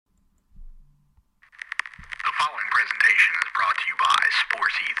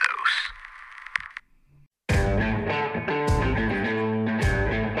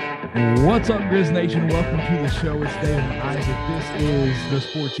What's up, Grizz Nation? Welcome to the show. It's David and Isaac. This is the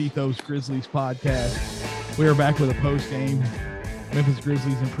Sports Ethos Grizzlies podcast. We are back with a post game. Memphis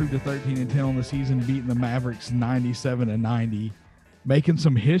Grizzlies improved to 13-10 on the season, beating the Mavericks 97-90, making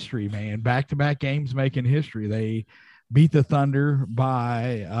some history, man. Back-to-back games making history. They beat the Thunder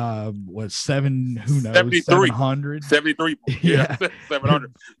by 700? 73. Yeah,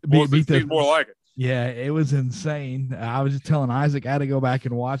 700. Beat more like it. Yeah, it was insane. I was just telling Isaac I had to go back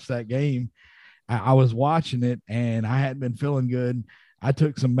and watch that game. I was watching it, and I hadn't been feeling good. I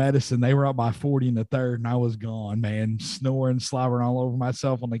took some medicine. They were up by 40 in the third, and I was gone, man, snoring, slobbering all over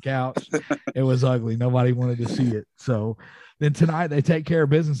myself on the couch. It was ugly. Nobody wanted to see it. So then tonight they take care of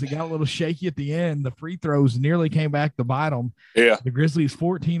business. It got a little shaky at the end. The free throws nearly came back to bite them. Yeah. The Grizzlies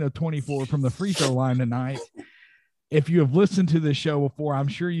 14 of 24 from the free throw line tonight. If you have listened to this show before, I'm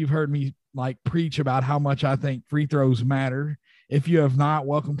sure you've heard me preach about how much I think free throws matter. If you have not,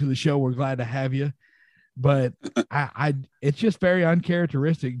 welcome to the show. We're glad to have you. But it's just very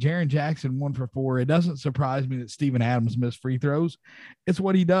uncharacteristic. Jaren Jackson 1 for 4. It doesn't surprise me that Steven Adams missed free throws. It's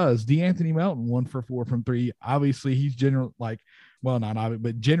what he does. DeAnthony Melton 1 for 4 from 3. Obviously, he's generally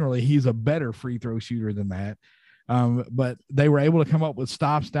generally he's a better free throw shooter than that. But they were able to come up with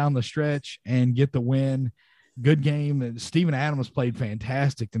stops down the stretch and get the win. Good game. Steven Adams played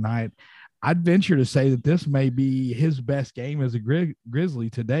fantastic tonight. I'd venture to say that this may be his best game as a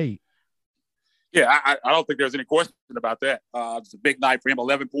Grizzly to date. Yeah, I don't think there's any question about that. It's a big night for him.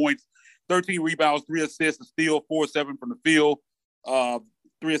 11 points, 13 rebounds, 3 assists, a steal, 4-7 from the field, 3-7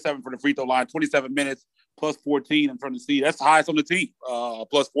 from the free throw line, 27 minutes, plus 14 in front of the seat. That's the highest on the team,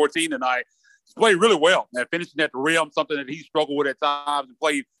 plus 14 tonight. He's played really well, man, finishing at the rim, something that he struggled with at times, and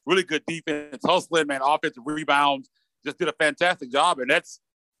played really good defense, hustling, man, offensive rebounds, just did a fantastic job. And that's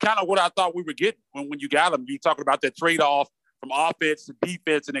kind of what I thought we were getting when you got him. You talking about that trade-off from offense to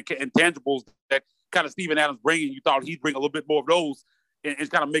defense and intangibles that kind of Steven Adams bringing. You thought he'd bring a little bit more of those and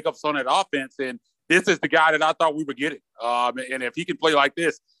kind of make up some of that offense. And this is the guy that I thought we were getting. And if he can play like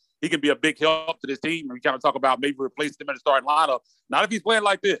this, he can be a big help to this team. And we kind of talk about maybe replacing him in the starting lineup. Not if he's playing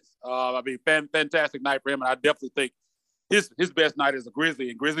like this. Fantastic night for him. And I definitely think his best night as a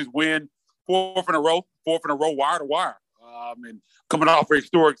Grizzly. And Grizzlies win fourth in a row, wire to wire. And coming off a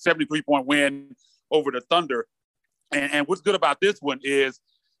historic 73-point win over the Thunder. And what's good about this one is,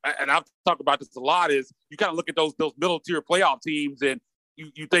 and I've talked about this a lot, is you kind of look at those middle tier playoff teams, and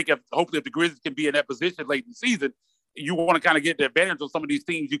you think hopefully if the Grizzlies can be in that position late in the season, you want to kind of get the advantage of some of these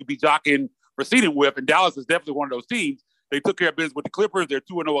teams you could be jockeying for seeding with. And Dallas is definitely one of those teams. They took care of business with the Clippers. They're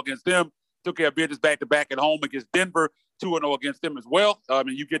 2-0 against them. Took care of business back-to-back at home against Denver, 2-0 against them as well.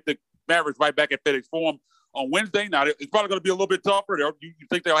 You get the Mavericks right back at FedEx Forum on Wednesday. Now, it's probably going to be a little bit tougher. You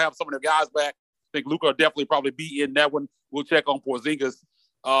think they'll have some of their guys back. I think Luka will definitely probably be in that one. We'll check on Porzingis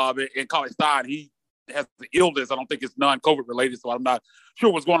and College Stein. He has the illness. I don't think it's non-COVID related, so I'm not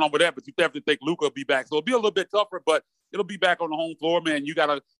sure what's going on with that, but you definitely think Luka will be back. So it'll be a little bit tougher, but it'll be back on the home floor, man. You got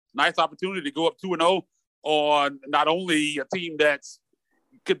a nice opportunity to go up 2-0 on not only a team that's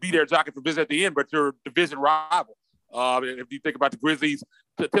could be there jockeying for business at the end, but your division rival. If you think about the Grizzlies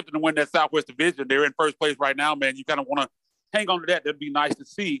attempting to win that Southwest Division, they're in first place right now, man. You kind of want to hang on to that. That'd be nice to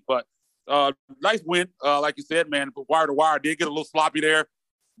see, but nice win, like you said, man. But wire to wire, did get a little sloppy there,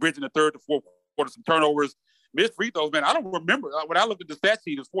 bridging the third to fourth quarter, some turnovers, missed free throws, man. I don't remember when I looked at the stat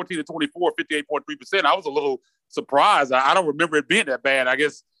sheet. It was 14 to 24, 58.3%. I was a little surprised. I don't remember it being that bad. I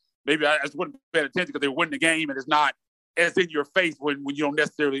guess maybe I just wasn't paying attention because they were winning the game, and it's not as in your face when you don't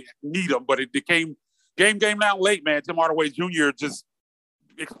necessarily need them. But it became game down late, man. Tim Hardaway Jr. just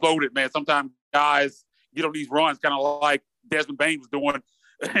exploded, man. Sometimes guys get on these runs, kind of like Desmond Bane was doing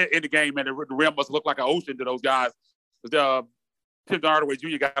in the game, man. The rim must look like an ocean to those guys. Tim Hardaway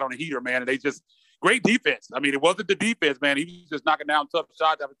Jr. got on a heater, man, and they just great defense. I mean, it wasn't the defense, man. He was just knocking down tough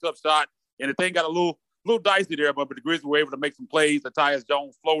shots after tough shot, and the thing got a little dicey there, but the Grizzlies were able to make some plays. The Tyus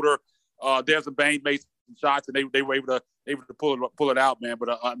Jones floater, Desmond Bane made some shots, and they were able to pull it out, man. But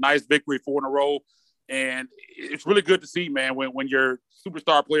a nice victory, 4 in a row, and it's really good to see, man, when your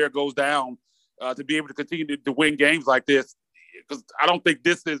superstar player goes down, to be able to continue to win games like this. Because I don't think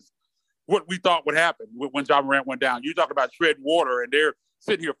this is what we thought would happen when Ja Morant went down. You talk about treading water, and they're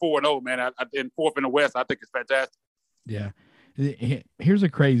sitting here 4-0, man. And fourth in the West, I think it's fantastic. Yeah. Here's a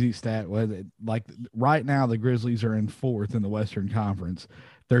crazy stat. Like right now, the Grizzlies are in fourth in the Western Conference.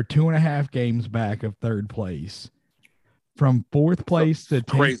 They're 2.5 games back of third place. From fourth place to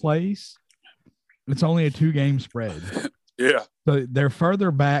 10th place, it's only a 2-game spread. Yeah. So they're further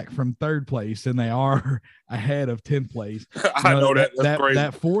back from third place than they are ahead of 10th place. I know that. That's crazy.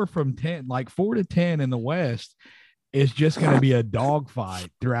 That 4 from 10, like 4 to 10 in the West it's just going to be a dogfight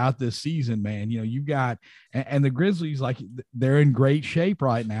throughout this season, man. You know, you've got, and the Grizzlies, like, they're in great shape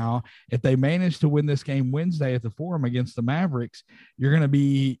right now. If they manage to win this game Wednesday at the Forum against the Mavericks, you're going to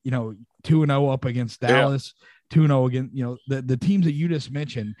be, 2-0 up against Dallas. Yeah. 2-0 again, the teams that you just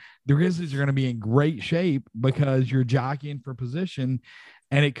mentioned, the Grizzlies are going to be in great shape because you're jockeying for position.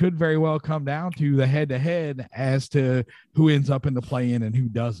 And it could very well come down to the head-to-head as to who ends up in the play-in and who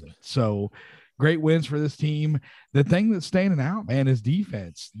doesn't. So great wins for this team. The thing that's standing out, man, is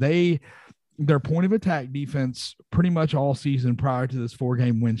defense. Their point of attack defense pretty much all season prior to this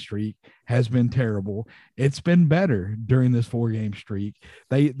 4-game win streak has been terrible. It's been better during this 4-game streak.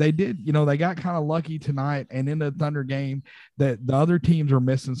 They did, they got kind of lucky tonight, and in the Thunder game that the other teams are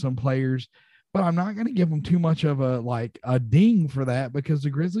missing some players, but I'm not going to give them too much of a ding for that because the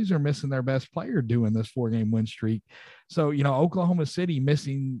Grizzlies are missing their best player doing this 4-game win streak. So, Oklahoma City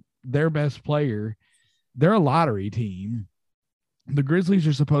missing their best player, they're a lottery team. The Grizzlies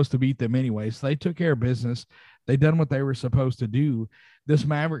are supposed to beat them anyway, so they took care of business. They done what they were supposed to do. This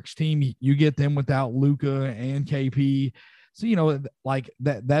Mavericks team, you get them without Luka and KP. So,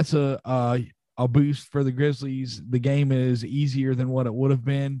 that's a boost for the Grizzlies. The game is easier than what it would have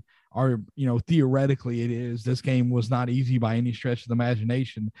been. Or, theoretically it is. This game was not easy by any stretch of the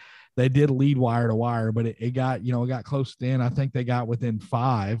imagination. They did lead wire to wire, but it got close to the end. I think they got within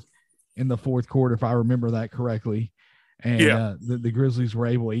 5 in the fourth quarter, if I remember that correctly. And the Grizzlies were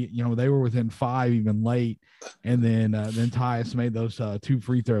able to, they were within 5 even late. And then Tyus made those 2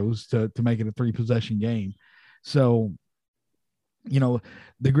 free throws to make it a 3-possession game. So,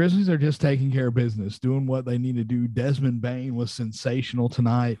 the Grizzlies are just taking care of business, doing what they need to do. Desmond Bane was sensational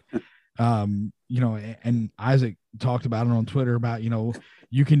tonight. And Isaac talked about it on Twitter about,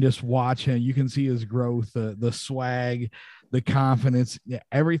 you can just watch him. You can see his growth, the swag, the confidence,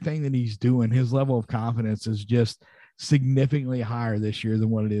 everything that he's doing. His level of confidence is just significantly higher this year than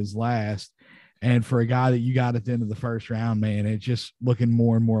what it is last. And for a guy that you got at the end of the first round, man, it's just looking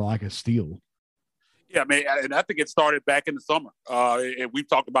more and more like a steal. Yeah, man, and I think it started back in the summer. And we've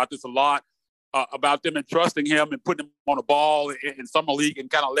talked about this a lot, about them entrusting him and putting him on the ball in summer league and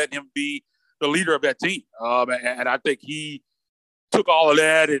kind of letting him be the leader of that team. And I think he took all of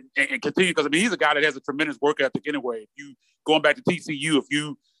that and continued, because, he's a guy that has a tremendous work ethic anyway. If you going back to TCU, if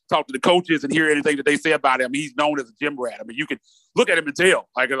you talk to the coaches and hear anything that they say about him, he's known as a gym rat. You can look at him and tell,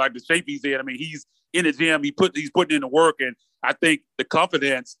 like the shape he's in. He's in the gym. He's putting in the work, and I think the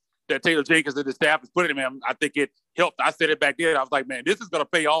confidence that Taylor Jenkins and the staff is putting in him, I think it helped. I said it back then. I was like, man, this is going to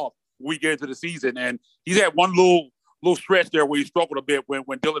pay off when we get into the season. And he's had one little stretch there where he struggled a bit when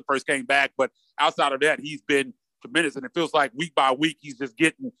Dylan first came back. But outside of that, he's been tremendous. And it feels like week by week, he's just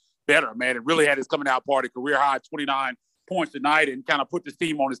getting better, man. It really had his coming out party, career high 29 points tonight, and kind of put this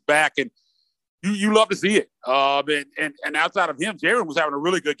team on his back. And you love to see it. And outside of him, Jaren was having a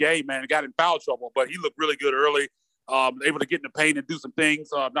really good game, man. He got in foul trouble, but he looked really good early. Able to get in the paint and do some things,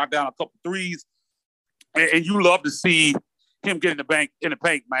 knock down a couple threes. And you love to see him get in the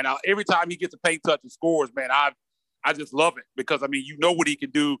paint, man. Now, every time he gets a paint touch and scores, man, I just love it because, you know what he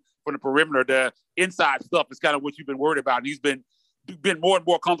can do from the perimeter. The inside stuff is kind of what you've been worried about. And he's been more and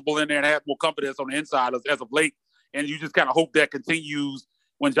more comfortable in there and has more confidence on the inside as of late. And you just kind of hope that continues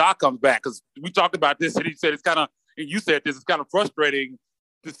when Ja comes back. Because we talked about this, and he said it's kind of, and you said this, it's kind of frustrating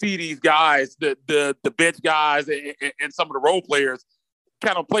to see these guys, the bench guys and some of the role players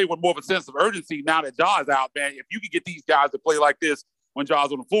kind of play with more of a sense of urgency now that Ja is out, man. If you can get these guys to play like this when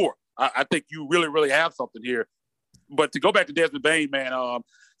Ja's on the floor, I think you really, really have something here. But to go back to Desmond Bane, man,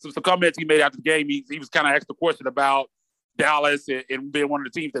 some comments he made after the game, he was kind of asked a question about Dallas and being one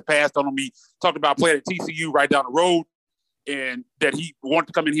of the teams that passed on him. He talked about playing at TCU right down the road and that he wanted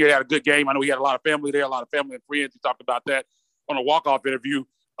to come in here and have a good game. I know he had a lot of family there, a lot of family and friends. He talked about that on a walk-off interview.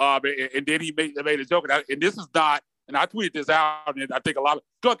 And then he made a joke. And this is not, and I tweeted this out, and I think a lot of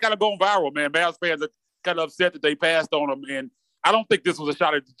it's kind of going viral, man. Mavs fans are kind of upset that they passed on him. And I don't think this was a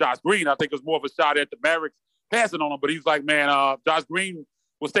shot at Josh Green. I think it was more of a shot at the Mavericks passing on him. But he was like, man, Josh Green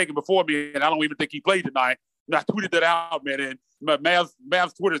was taken before me, and I don't even think he played tonight. And I tweeted that out, man. And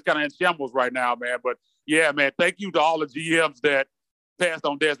Mavs Twitter is kind of in shambles right now, man. But, yeah, man, thank you to all the GMs that passed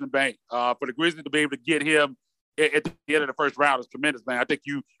on Desmond Bane. For the Grizzlies to be able to get him at the end of the first round is tremendous, man. I think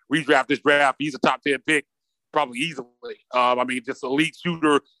you redraft this draft. He's a top 10 pick probably easily. Just elite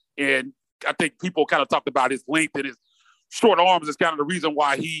shooter. And I think people kind of talked about his length and his short arms is kind of the reason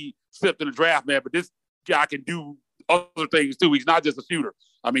why he slipped in the draft, man. But this guy can do other things, too. He's not just a shooter.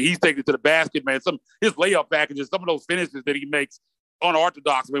 He's taking it to the basket, man. His layup packages, some of those finishes that he makes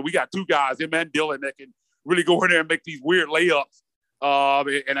unorthodox, man. We got two guys, him and Dylan, that can really go in there and make these weird layups.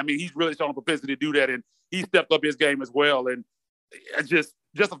 He's really shown a propensity to do that. And he stepped up his game as well. And it's just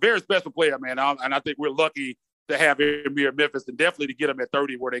a very special player, man. And I think we're lucky to have him here in Memphis, and definitely to get him at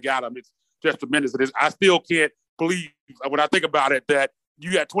 30 where they got him. It's just tremendous. I still can't believe, when I think about it, that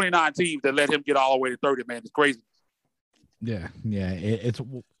you got 29 teams that let him get all the way to 30, man. It's crazy. Yeah.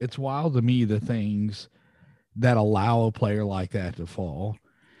 It's wild to me, the things that allow a player like that to fall.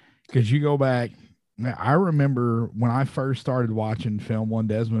 Because you go back, I remember when I first started watching film on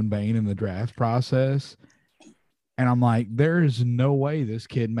Desmond Bane in the draft process, and I'm like, there's no way this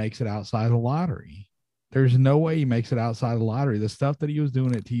kid makes it outside the lottery. There's no way he makes it outside the lottery. The stuff that he was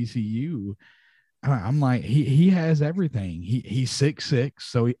doing at TCU, I'm like, he has everything. He's 6'6",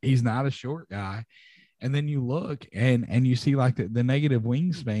 so he's not a short guy. And then you look and you see like the negative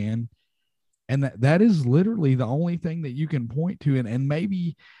wingspan, and that is literally the only thing that you can point to. And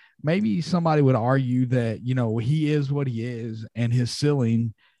maybe somebody would argue that, you know, he is what he is and his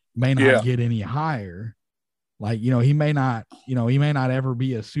ceiling may not get any higher. Like, you know, he may not ever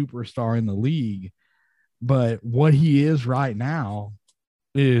be a superstar in the league, but what he is right now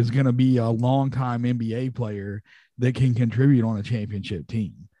is going to be a longtime NBA player that can contribute on a championship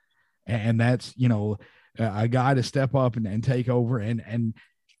team. And that's, you know, a guy to step up and take over. And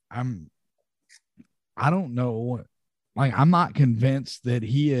I don't know, like, I'm not convinced that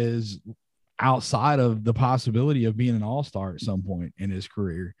he is outside of the possibility of being an all-star at some point in his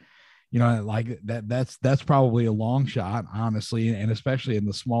career. You know, like that's probably a long shot, honestly, and especially in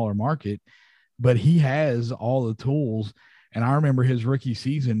the smaller market, but he has all the tools. And I remember his rookie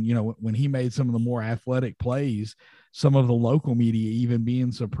season, you know, when he made some of the more athletic plays, some of the local media even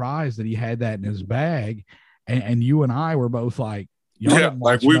being surprised that he had that in his bag. And you and I were both like, y'all didn't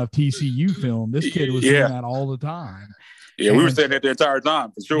watch enough TCU film. This kid was doing that all the time. Yeah, we were saying that the entire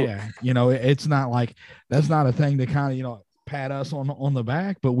time, for sure. Yeah, you know, it's not like, that's not a thing to kind of, you know, pat us on the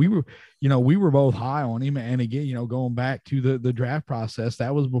back, but we were both high on him. And again, you know, going back to the draft process,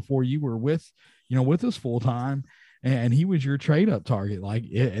 that was before you were with us full time, and he was your trade up target. Like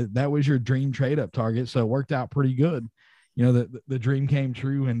that was your dream trade up target. So it worked out pretty good. You know, the dream came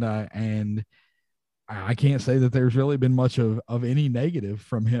true, and I can't say that there's really been much of any negative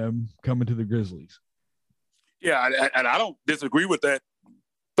from him coming to the Grizzlies. Yeah. And I don't disagree with that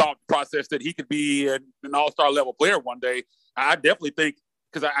thought process that he could be an all-star level player one day. I definitely think,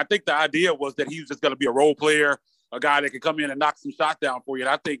 because I think the idea was that he was just going to be a role player, a guy that could come in and knock some shots down for you. And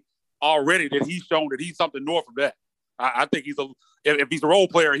I think already that he's shown that he's something north of that. I think if he's a role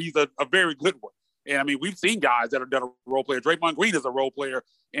player, he's a very good one. And I mean, we've seen guys that are a role player. Draymond Green is a role player,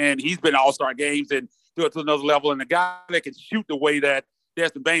 and he's been all-star games and do it to another level. And the guy that can shoot the way that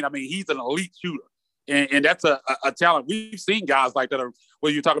Desmond Bane, I mean, he's an elite shooter. And that's a talent. We've seen guys like that.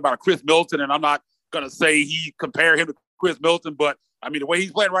 Whether you talk about a Chris Milton, and I'm not going to say compare him to Chris Milton, but I mean, the way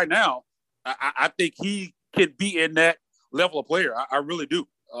he's playing right now, I think he can be in that level of player. I really do.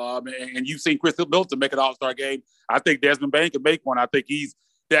 And you've seen Chris Milton make an all-star game. I think Desmond Bane can make one. I think he's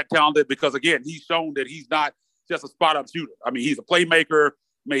that talented because, again, he's shown that he's not just a spot-up shooter. I mean, he's a playmaker. I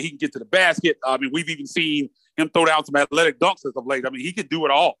mean, he can get to the basket. I mean, we've even seen him throw down some athletic dunks as of late. I mean, he can do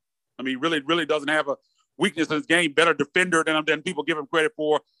it all. I mean, really doesn't have a weakness in his game. Better defender than people give him credit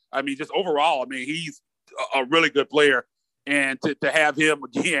for. I mean, just overall, I mean, he's a really good player. And to have him,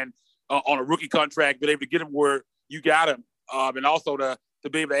 again, on a rookie contract, being able to get him where you got him, and also to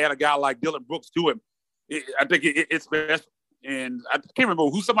be able to add a guy like Dylan Brooks to him, I think it's special. And I can't remember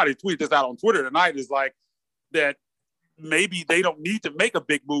who, somebody tweeted this out on Twitter tonight, is like that maybe they don't need to make a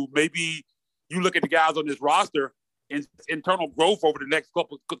big move. Maybe you look at the guys on this roster and internal growth over the next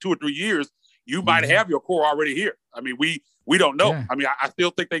 2 or 3 years, you might have your core already here. I mean, we don't know. Yeah. I mean, I still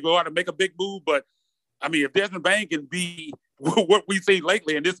think they go out and make a big move, but I mean, if Desmond Bane can be what we've seen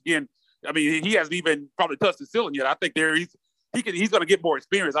lately, and this again, I mean, he hasn't even probably touched the ceiling yet. I think he's going to get more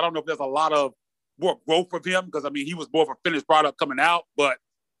experience. I don't know if there's a lot of more growth from him, because I mean, he was more of a finished product coming out, but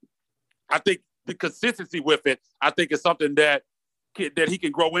I think the consistency with it, I think is something that he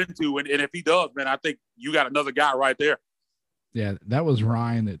can grow into. And if he does, man, I think you got another guy right there. Yeah, that was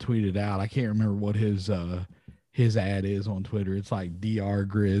Ryan that tweeted out. I can't remember what his ad is on Twitter. It's like Dr.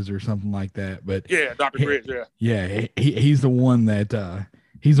 Grizz or something like that. But yeah, Dr. Grizz. Yeah. Yeah. He's the one that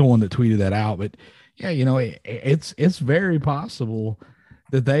tweeted that out. But yeah, you know, it's very possible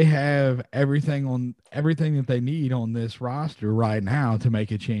that they have everything that they need on this roster right now to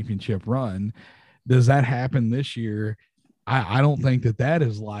make a championship run. Does that happen this year? I don't think that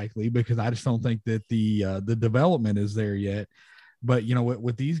is likely, because I just don't think that the development is there yet. But, you know,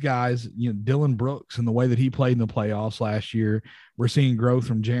 with these guys, you know, Dylan Brooks and the way that he played in the playoffs last year, we're seeing growth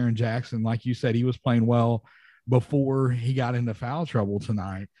from Jaren Jackson. Like you said, he was playing well before he got into foul trouble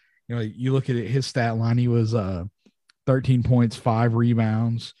tonight. You look at it, his stat line, he was 13 points, 5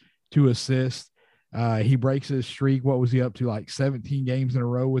 rebounds, 2 assists. He breaks his streak. What was he up to? Like 17 games in a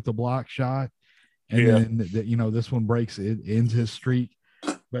row with the block shot. And then, this one breaks it, ends his streak.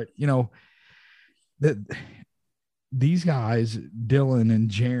 But, these guys, Dylan and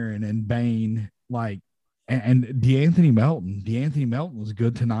Jaron and Bane, and DeAnthony Melton. DeAnthony Melton was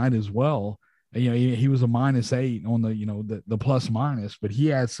good tonight as well. He was a -8 on the plus minus, but he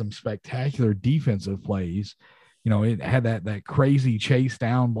had some spectacular defensive plays. It had that crazy chase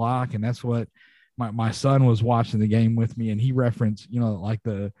down block, and that's what my son was watching the game with me, and he referenced, like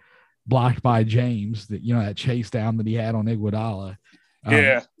the blocked by James, that chase down that he had on Iguodala.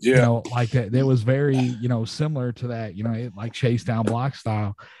 Like that was very, similar to that, like chase down block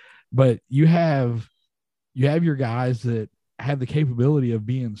style. But you have your guys that have the capability of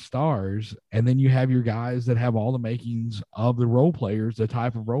being stars, and then you have your guys that have all the makings of the role players, the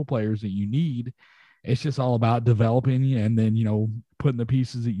type of role players that you need. It's just all about developing and then, putting the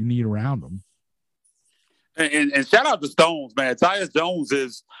pieces that you need around them. And shout out to Stones, man. Tyus Jones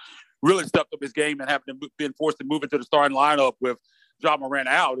has really stepped up his game and having been forced to move into the starting lineup with Ja Morant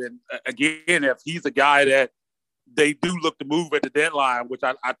out. And again, if he's a guy that they do look to move at the deadline, which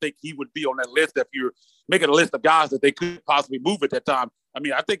I think he would be on that list if you're making a list of guys that they could possibly move at that time. I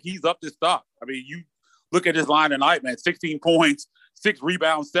mean, I think he's up this stock. I mean, you look at his line tonight, man, 16 points, 6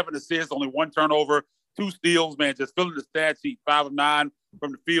 rebounds, 7 assists, only 1 turnover, 2 steals, man, just filling the stat sheet, 5 of 9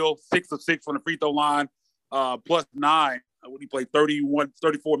 from the field, 6 of 6 from the free throw line, plus 9 when he played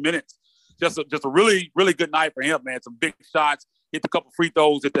 34 minutes. Just a really, really good night for him, man. Some big shots, hit a couple free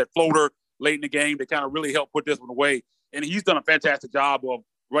throws, hit that floater late in the game that kind of really helped put this one away. And he's done a fantastic job of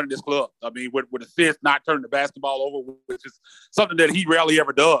running this club. I mean, with assists, not turning the basketball over, which is something that he rarely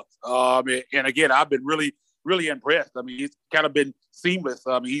ever does. And again, I've been really, really impressed. I mean, he's kind of been seamless.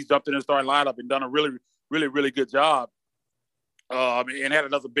 I mean, he's jumped in the starting lineup and done a really, really, really good job. And had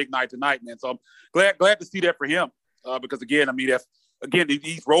another big night tonight, man. So I'm glad to see that for him. Because again, I mean,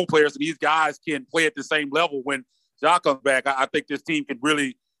 these role players and these guys can play at the same level when Ja comes back, I think this team can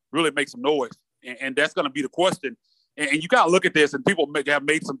really, really make some noise. And that's going to be the question. And you got to look at this, and people have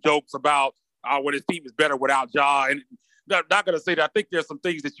made some jokes about when his team is better without Ja. And I'm not going to say that. I think there's some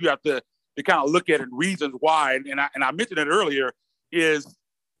things that you have to kind of look at and reasons why. And I mentioned it earlier, is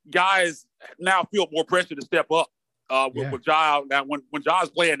guys now feel more pressure to step up with Ja. Now, when Ja's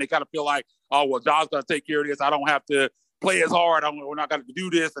playing, they kind of feel like, oh, well, Ja's going to take care of this. I don't have to play as hard. We're not going to do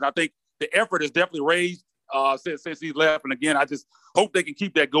this. And I think the effort is definitely raised since he left. And again, I just hope they can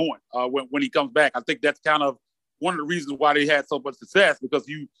keep that going when he comes back. I think that's kind of one of the reasons why they had so much success, because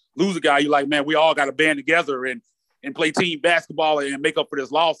you lose a guy, you're like, man, we all got to band together and play team basketball and make up for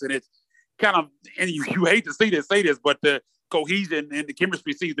this loss. And it's kind of, and you hate to say this, but the cohesion and the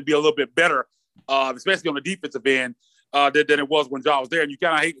chemistry seems to be a little bit better, especially on the defensive end than it was when Ja was there. And you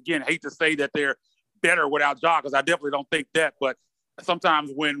kind of hate to say that they're better without Ja, because I definitely don't think that. But sometimes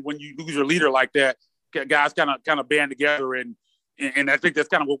when you lose your leader like that, guys kind of band together, and I think that's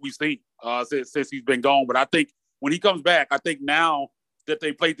kind of what we've seen since he's been gone. But I think when he comes back, I think now that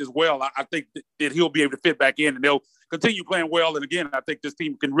they played this well, I think that he'll be able to fit back in, and they'll continue playing well. And again, I think this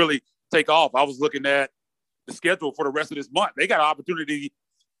team can really take off. I was looking at the schedule for the rest of this month. They got an opportunity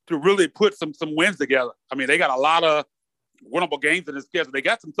to really put some wins together. I mean, they got a lot of winnable games in the schedule. They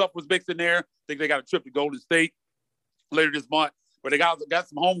got some tough ones mixed in there. I think they got a trip to Golden State later this month, but they got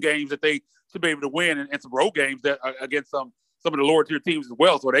some home games that they should be able to win, and some road games that against some of the lower tier teams as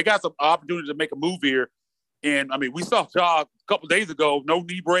well. So they got some opportunity to make a move here. And I mean, we saw Ja a couple of days ago, no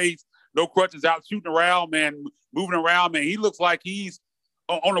knee brace, no crutches, out shooting around, man, moving around, man. He looks like he's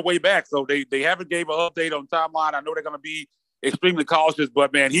on the way back. So they haven't gave an update on timeline. I know they're going to be extremely cautious,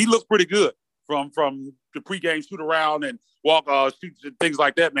 but man, he looks pretty good from the pregame shoot around and walk, shoot and things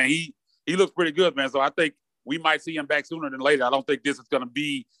like that, man. He looks pretty good, man. So I think we might see him back sooner than later. I don't think this is going to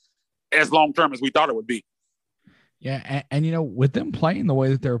be as long-term as we thought it would be. Yeah. And with them playing the way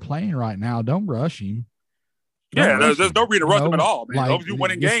that they're playing right now, don't rush him. There's no reason to rush him at all. Man. Like, you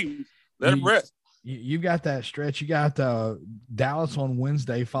winning games, let him rest. You've got that stretch. You got Dallas on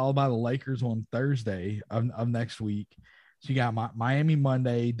Wednesday, followed by the Lakers on Thursday of next week. So you got Miami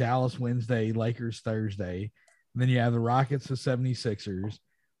Monday, Dallas Wednesday, Lakers Thursday. And then you have the Rockets, the 76ers,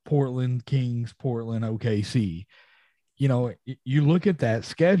 Portland Kings, Portland OKC. You look at that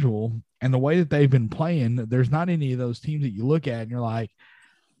schedule and the way that they've been playing, there's not any of those teams that you look at and you're like,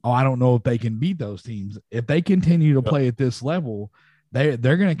 oh, I don't know if they can beat those teams. If they continue to play at this level, they're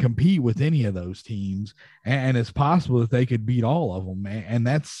going to compete with any of those teams. And it's possible that they could beat all of them. And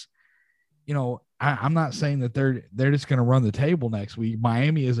that's, I'm not saying that they're just going to run the table next week.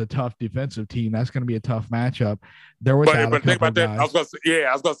 Miami is a tough defensive team. That's going to be a tough matchup. They're without a couple think about of that. guys.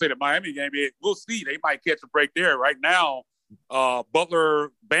 I was gonna say the Miami game. We'll see. They might catch a break there. Right now,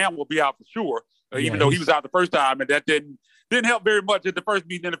 Butler Bam will be out for sure. Even though he was out the first time, and that didn't help very much at the first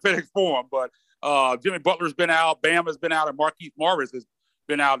meeting in the FedEx Forum. But Jimmy Butler's been out, Bam has been out, and Marquise Morris has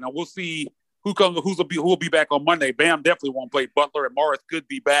been out. Now we'll see who will be back on Monday. Bam definitely won't play. Butler and Morris could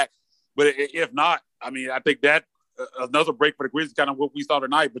be back, but if not, I mean, I think that another break for the Grizzlies, kind of what we saw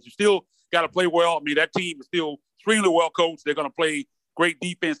tonight. But you still got to play well. I mean, that team is still extremely well coached. They're going to play great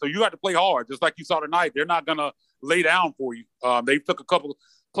defense, so you got to play hard, just like you saw tonight. They're not going to lay down for you. They took a couple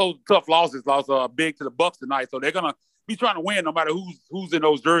close, tough losses, lost big to the Bucks tonight, so they're going to be trying to win no matter who's in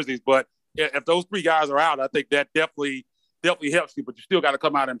those jerseys. But if those three guys are out, I think that definitely helps you. But you still got to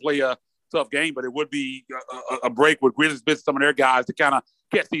come out and play a tough game. But it would be a break with Grizzlies missing some of their guys to kind of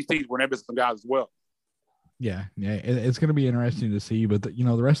catch these teams when they're missing some guys as well. Yeah, it's going to be interesting to see. But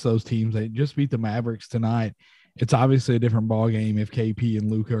the rest of those teams, they just beat the Mavericks tonight. It's obviously a different ball game if KP and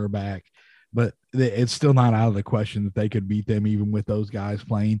Luka are back, but it's still not out of the question that they could beat them even with those guys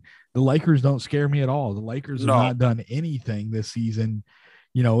playing. The Lakers don't scare me at all. The Lakers have not done anything this season.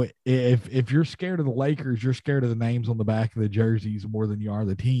 If you're scared of the Lakers, you're scared of the names on the back of the jerseys more than you are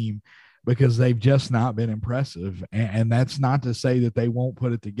the team, because they've just not been impressive. And that's not to say that they won't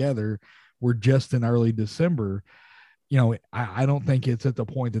put it together. We're just in early December. I don't think it's at the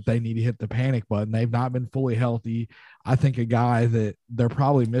point that they need to hit the panic button. They've not been fully healthy. I think a guy that they're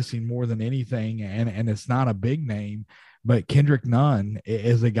probably missing more than anything, and it's not a big name, but Kendrick Nunn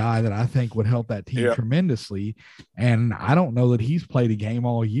is a guy that I think would help that team tremendously. And I don't know that he's played a game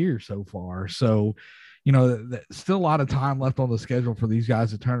all year so far. So, still a lot of time left on the schedule for these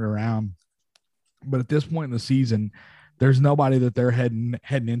guys to turn it around. But at this point in the season, there's nobody that they're heading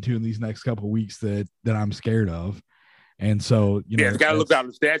into in these next couple of weeks that I'm scared of. And so, it's got to look down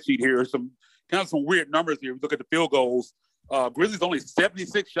the stat sheet here. Some weird numbers here. We look at the field goals. Grizzlies only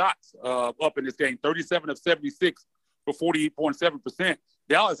 76 shots up in this game, 37 of 76 for 48.7%.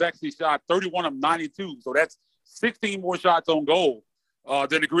 Dallas actually shot 31 of 92. So that's 16 more shots on goal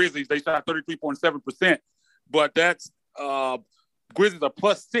than the Grizzlies. They shot 33.7%. But that's Grizzlies are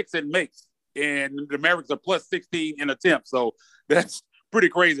 +6 in makes, and the Mavericks are +16 in attempts. So that's pretty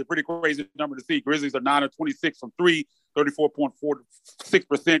crazy number to see. Grizzlies are 9 of 26 from 3,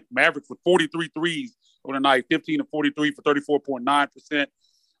 34.46%. Mavericks with 43 threes on the night, 15 of 43 for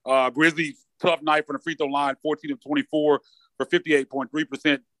 34.9%. Grizzlies, tough night from the free throw line, 14 of 24 for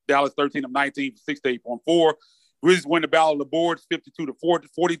 58.3%. Dallas, 13 of 19 for 68.4. Grizzlies win the battle of the boards, 52 to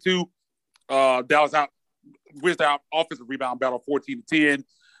 42. Dallas Grizzlies out offensive rebound battle, 14 to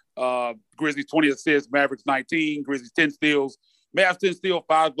 10. Grizzlies 20 assists, Mavericks 19. Grizzlies 10 steals. Mavs 10 steals,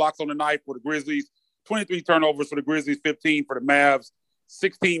 5 blocks on the night for the Grizzlies. 23 turnovers for the Grizzlies, 15 for the Mavs.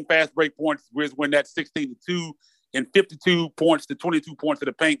 16 fast break points. Grizzlies win that 16-2, and 52 points to 22 points to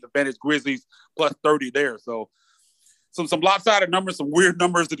the paint. Advantage Grizzlies +30 there. So some lopsided numbers, some weird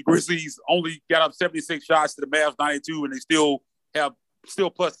numbers that the Grizzlies only got up 76 shots to the Mavs 92, and they still have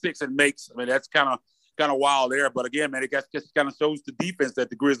 +6 in makes. I mean, that's kind of wild there. But again, man, it just kind of shows the defense that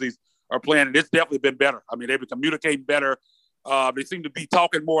the Grizzlies are playing, and it's definitely been better. I mean, they've been communicating better. They seem to be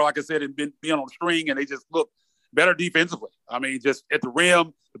talking more, like I said, and being on the string, and they just look better defensively. I mean, just at the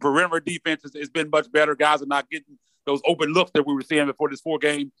rim, the perimeter defense has been much better. Guys are not getting those open looks that we were seeing before this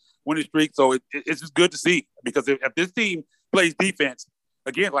 4-game winning streak. So it's just good to see, because if this team plays defense,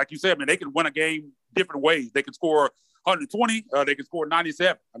 again, like you said, man, they can win a game different ways. They can score 120, they can score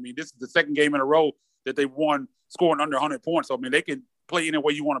 97. I mean, this is the second game in a row that they've won scoring under 100 points. So, I mean, they can play any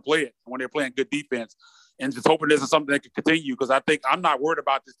way you want to play it when they're playing good defense. And just hoping this is something that can continue, because I think I'm not worried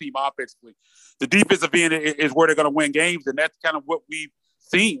about this team offensively. The defensive end is where they're going to win games, and that's kind of what we've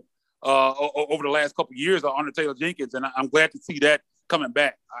seen over the last couple of years under Taylor Jenkins, and I'm glad to see that coming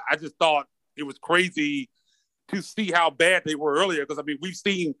back. I just thought it was crazy to see how bad they were earlier, because, I mean, we've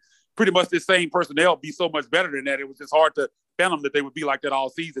seen pretty much the same personnel be so much better than that. It was just hard to fathom that they would be like that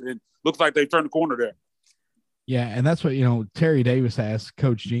all season, and looks like they've turned the corner there. Yeah, and that's what, Terry Davis asked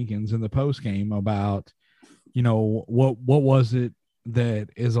Coach Jenkins in the postgame about, what was it that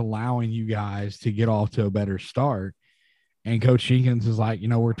is allowing you guys to get off to a better start? And Coach Jenkins is like,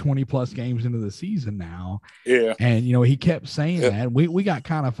 we're 20 plus games into the season now. Yeah. And, he kept saying that. We got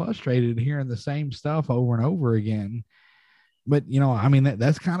kind of frustrated hearing the same stuff over and over again. But, I mean,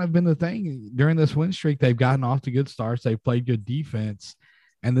 that's kind of been the thing during this win streak. They've gotten off to good starts. They've played good defense.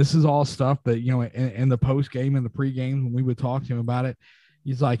 And this is all stuff that, in the post game and the pregame, when we would talk to him about it,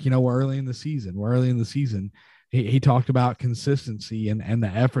 he's like, we're early in the season. He talked about consistency and the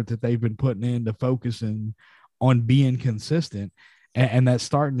effort that they've been putting into focusing on being consistent, and that's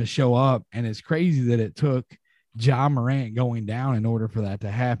starting to show up. And it's crazy that it took Ja Morant going down in order for that to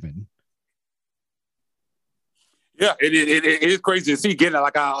happen. Yeah, it is crazy to see again.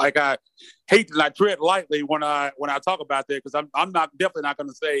 Like I hate to like tread lightly when I talk about that, because I'm not definitely not going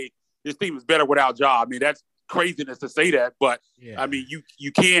to say this team is better without Ja. I mean, that's craziness to say that, but yeah. I mean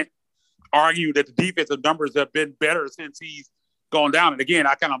you can't argue that the defensive numbers have been better since he's gone down. And again,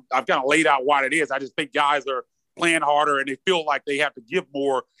 I've kind of laid out why it is. I just think guys are playing harder and they feel like they have to give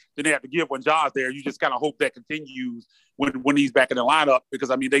more than they have to give when Ja's there. You just kind of hope that continues when he's back in the lineup, because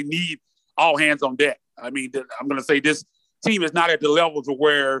I mean they need all hands on deck. I mean, I'm going to say this team is not at the level to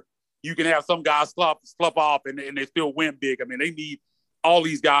where you can have some guys slough off and they still win big. I mean, they need all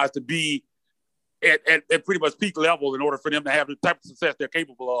these guys to be at pretty much peak level in order for them to have the type of success they're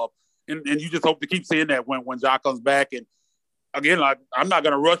capable of. And you just hope to keep seeing that when Ja comes back. And again, like, I'm not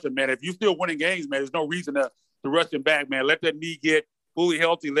going to rush him, man. If you're still winning games, man, there's no reason to rush him back, man. Let that knee get fully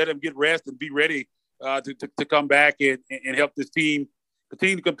healthy. Let him get rest and be ready to come back and help this team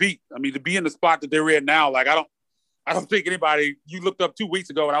continue to compete. I mean, to be in the spot that they're in now, like I don't think anybody, you looked up 2 weeks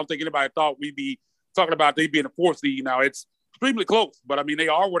ago and I don't think anybody thought we'd be talking about they being a 4th seed. Now it's extremely close, but I mean, they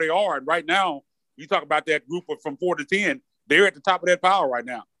are where they are. And right now, you talk about that group from 4 to 10, they're at the top of that power right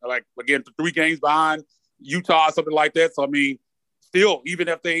now. Like, again, 3 games behind Utah, something like that. So, I mean, still, even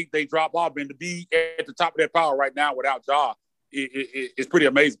if they drop off, and to be at the top of that power right now without Ja, it's pretty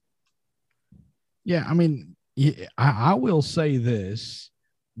amazing. Yeah, I mean, I will say this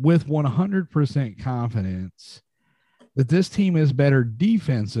with 100% confidence that this team is better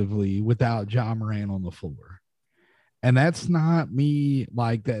defensively without Ja Morant on the floor. And that's not me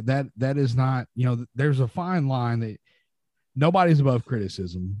like that. That is not, there's a fine line that nobody's above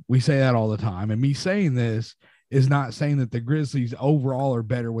criticism. We say that all the time. And me saying this is not saying that the Grizzlies overall are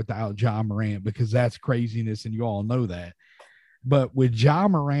better without Ja Morant, because that's craziness and you all know that. But with Ja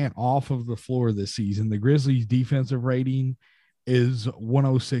Morant off of the floor this season, the Grizzlies' defensive rating is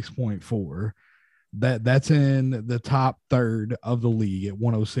 106.4. That's in the top third of the league at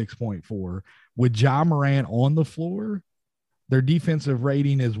 106.4. With Ja Morant on the floor, their defensive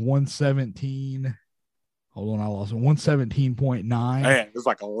rating is 117. Hold on, I lost it. 117.9. Man, it's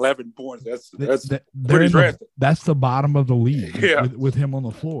like 11 points. That's pretty drastic. That's the bottom of the league with him on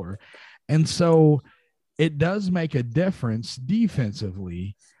the floor. And so it does make a difference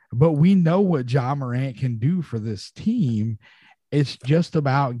defensively, but we know what Ja Morant can do for this team. It's just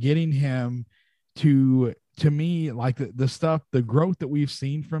about getting him to me, like the growth that we've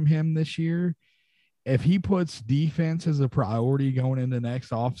seen from him this year. If he puts defense as a priority going into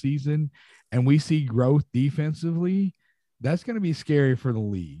next offseason and we see growth defensively, that's going to be scary for the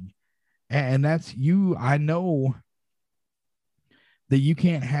league. And that's I know that you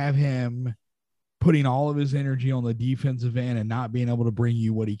can't have him putting all of his energy on the defensive end and not being able to bring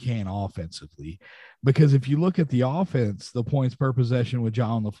you what he can offensively. Because if you look at the offense, the points per possession with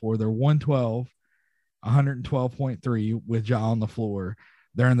Ja on the floor, they're 112.3 with Ja on the floor.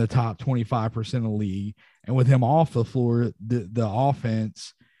 They're in the top 25% of the league. And with him off the floor, the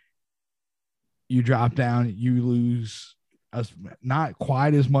offense, you drop down, you lose not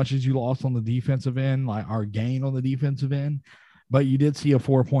quite as much as you lost on the defensive end, like our gain on the defensive end, but you did see a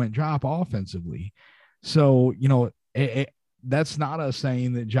 4-point drop offensively. So, that's not us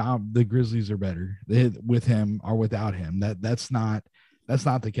saying that the Grizzlies are better with him or without him. That's not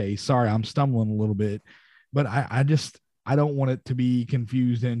the case. Sorry, I'm stumbling a little bit, but I don't want it to be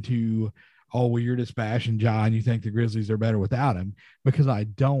confused into, oh, well, you're just bashing Ja and you think the Grizzlies are better without him, because I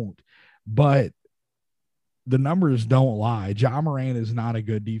don't. But the numbers don't lie. Ja Morant is not a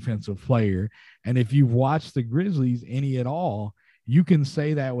good defensive player. And if you've watched the Grizzlies any at all, you can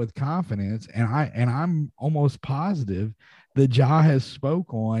say that with confidence. And I'm almost positive that Ja has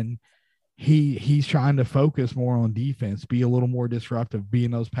spoke on he's trying to focus more on defense, be a little more disruptive, be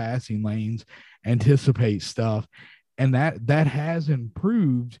in those passing lanes, anticipate stuff. And that has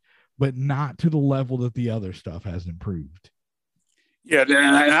improved, but not to the level that the other stuff has improved. Yeah, and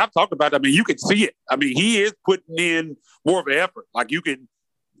I've talked about it. I mean, you can see it. I mean, he is putting in more of an effort. Like, you can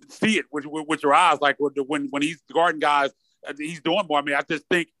see it with your eyes. Like, when he's guarding guys, he's doing more. I mean, I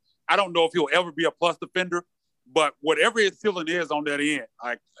don't know if he'll ever be a plus defender, but whatever his ceiling is on that end,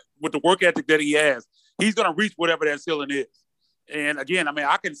 like with the work ethic that he has, he's going to reach whatever that ceiling is. And again, I mean,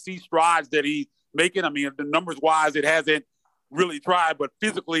 I can see strides that he's making. I mean, the numbers wise, it hasn't really tried, but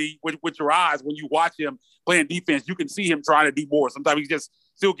physically with your eyes, when you watch him playing defense, you can see him trying to do more. Sometimes he just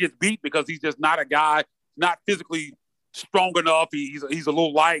still gets beat because he's just not a guy, not physically strong enough. He's a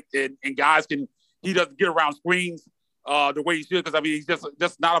little light, and guys can he doesn't get around screens the way he should, because, I mean, he's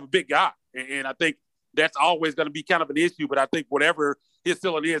just not a big guy. And I think that's always going to be kind of an issue, but I think whatever his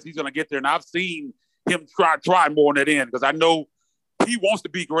ceiling is, he's going to get there. And I've seen him try more on that end, because I know he wants to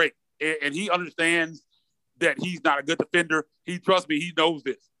be great, and he understands that he's not a good defender. Trust me, he knows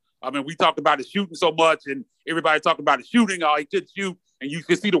this. I mean, we talked about his shooting so much, and everybody talked about his shooting. Oh, he couldn't shoot, and you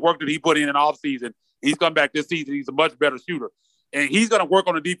can see the work that he put in offseason. He's come back this season. He's a much better shooter, and he's going to work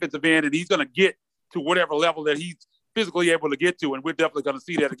on the defensive end, and he's going to get to whatever level that he's physically able to get to, and we're definitely going to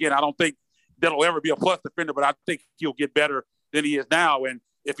see that again. I don't think that'll ever be a plus defender, but I think he'll get better than he is now. And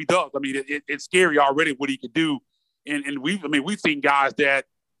if he does, I mean, it's scary already what he could do. And we've seen guys that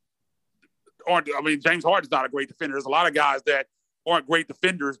aren't. I mean, James Harden's not a great defender. There's a lot of guys that aren't great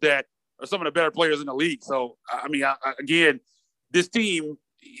defenders that are some of the better players in the league. So, I mean, again, this team,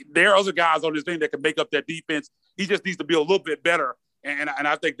 there are other guys on this team that can make up that defense. He just needs to be a little bit better, and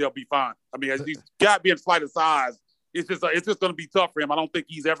I think they'll be fine. I mean, he's got being slight of size. It's just going to be tough for him. I don't think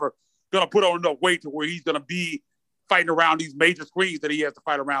he's ever going to put on enough weight to where he's going to be fighting around these major screens that he has to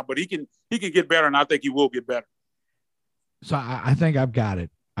fight around. But he can get better, and I think he will get better. So I think I've got it.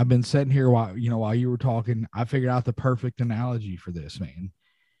 I've been sitting here while you were talking. I figured out the perfect analogy for this, man.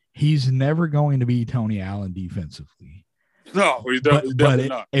 He's never going to be Tony Allen defensively. No, he's definitely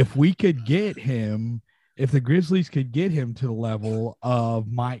not. If we could get him, if the Grizzlies could get him to the level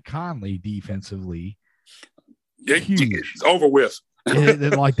of Mike Conley defensively, it's over with.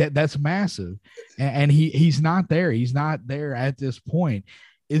 Like that's massive. And he's not there. He's not there at this point.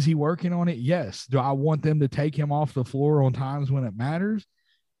 Is he working on it? Yes. Do I want them to take him off the floor on times when it matters?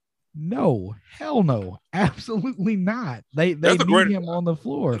 No, hell no, absolutely not. They need him on the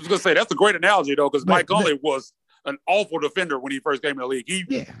floor. I was going to say, that's a great analogy, though, because Mike Conley was an awful defender when he first came in the league. He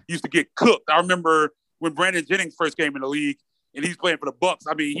used to get cooked. I remember when Brandon Jennings first came in the league, and he's playing for the Bucks.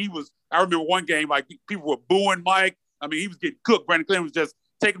 I mean, I remember one game, like, people were booing Mike. I mean, he was getting cooked. Brandon Clinton was just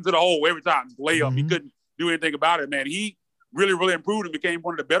taking him to the hole every time, just lay up. Mm-hmm. He couldn't do anything about it, man. He really, really improved and became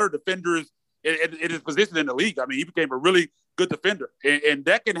one of the better defenders in his position in the league. I mean, he became a really good defender, and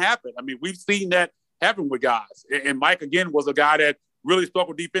that can happen. I mean, we've seen that happen with guys. And Mike, again, was a guy that really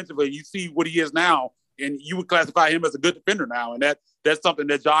struggled defensively. You see what he is now, and you would classify him as a good defender now, and that's something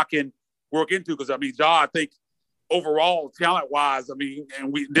that Ja can work into, because, I mean, Ja, I think, overall, talent-wise, I mean,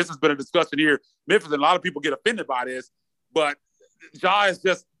 and this has been a discussion here, Memphis, and a lot of people get offended by this, but Ja is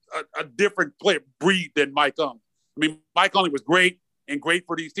just a different breed than Mike Conley. I mean, Mike Conley was great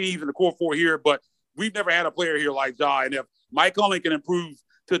for these teams in the core four here, but we've never had a player here like Ja, and if Mike Conley can improve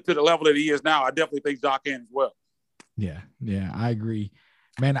to the level that he is now, I definitely think Ja can as well. Yeah, I agree.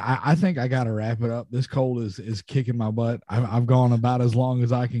 Man, I think I got to wrap it up. This cold is kicking my butt. I've gone about as long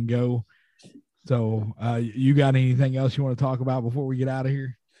as I can go. So you got anything else you want to talk about before we get out of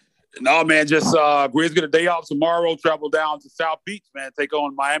here? No, man, just Grizz get a day off tomorrow, travel down to South Beach, man, take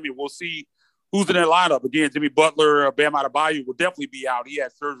on Miami. We'll see who's in that lineup. Again, Jimmy Butler, Bam Adebayo will definitely be out. He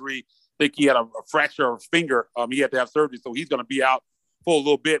had surgery. I think he had a fracture of his finger. He had to have surgery, so he's going to be out for a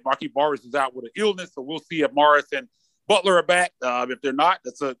little bit. Marquise Morris is out with an illness, so we'll see if Morris and Butler are back. If they're not,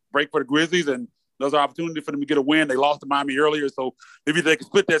 that's a break for the Grizzlies, and there's an opportunity for them to get a win. They lost to Miami earlier, so maybe they can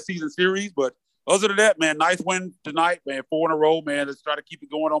split that season series, but other than that, man, nice win tonight, man. 4 in a row, man. Let's try to keep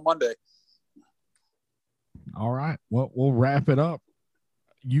it going on Monday. All right. Well, we'll wrap it up.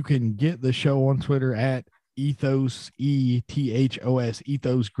 You can get the show on Twitter at Ethos, ETHOS,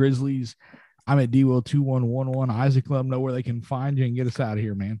 Ethos Grizzlies. I'm at DWill2111. Isaac, let them know where they can find you and get us out of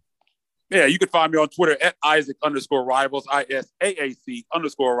here, man. Yeah, you can find me on Twitter at Isaac_Rivals,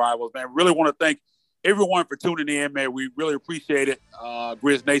 ISAAC_Rivals, man. Really want to thank everyone for tuning in, man. We really appreciate it.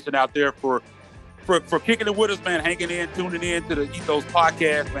 Grizz Nation out there for kicking it with us, man, hanging in, tuning in to the Ethos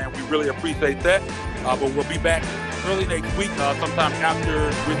podcast, man. We really appreciate that. But we'll be back early next week, sometime after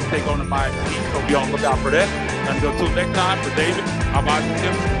Grizz take on the Miami Heat. So be on the lookout for that. Until next time, for David, I'm Isaac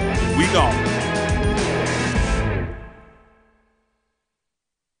Simpson. We gone.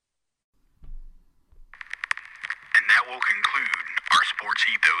 And that will conclude our Sports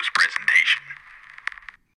Ethos presentation.